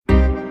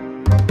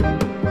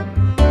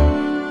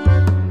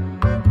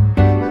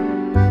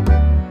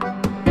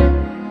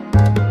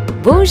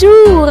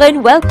Bonjour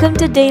and welcome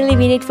to Daily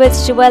Minute with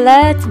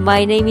Joëlette.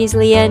 My name is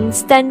Leanne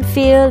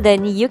Stanfield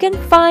and you can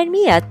find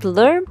me at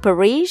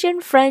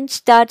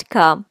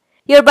learnparisianfrench.com.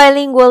 Your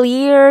bilingual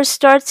year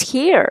starts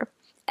here.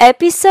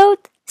 Episode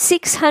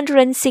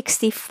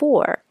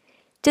 664.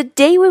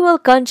 Today we will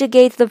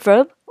conjugate the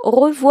verb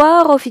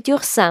revoir au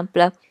futur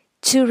simple.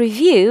 To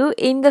review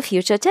in the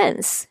future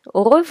tense.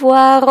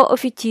 Revoir au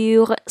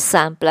futur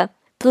simple.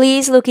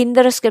 Please look in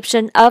the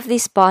description of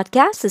this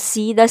podcast to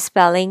see the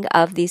spelling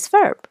of this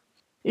verb.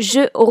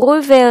 Je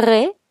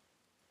reverrai,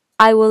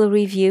 I will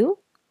review.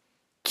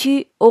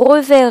 Tu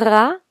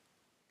reverras,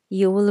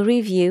 you will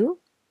review.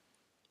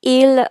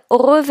 Il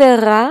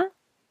reverra,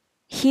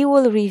 he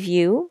will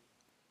review.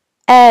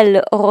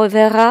 Elle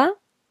reverra,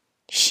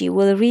 she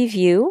will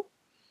review.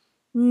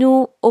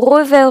 Nous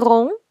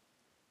reverrons,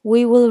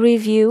 we will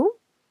review.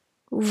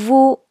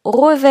 Vous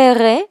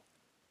reverrez,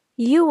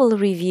 you will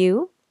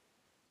review.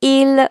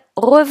 Ils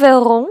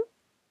reverront,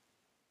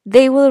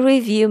 they will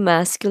review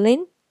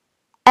masculine.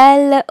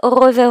 Elles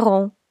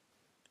reverront,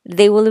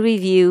 they will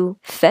review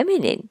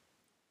feminine.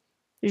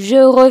 Je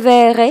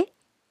reverrai,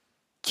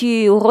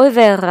 tu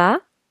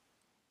reverras.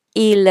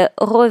 Il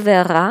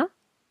reverra,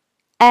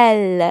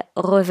 elle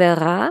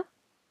reverra.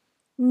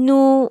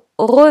 Nous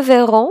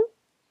reverrons,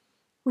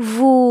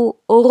 vous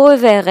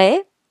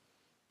reverrez.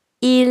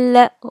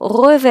 Ils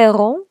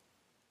reverront,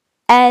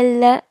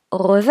 elles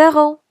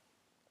reverront.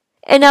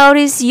 And now it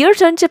is your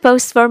turn to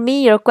post for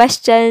me your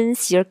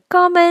questions, your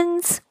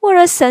comments, or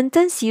a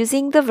sentence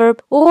using the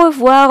verb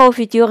revoir au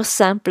futur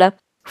simple.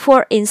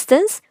 For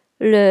instance,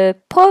 le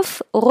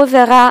prof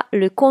reverra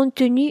le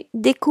contenu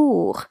des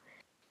cours.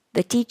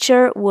 The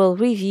teacher will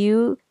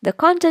review the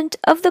content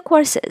of the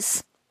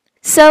courses.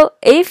 So,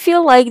 if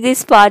you like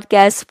this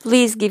podcast,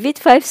 please give it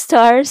 5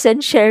 stars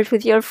and share it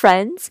with your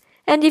friends.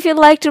 And if you'd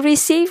like to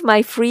receive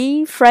my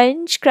free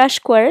French crash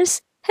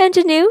course and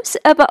news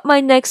about my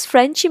next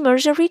French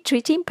immersion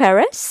retreat in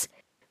Paris,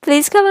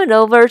 please come on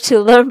over to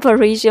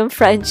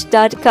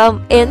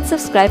learnparisianfrench.com and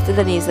subscribe to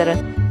the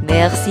newsletter.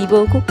 Merci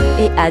beaucoup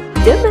et à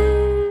demain!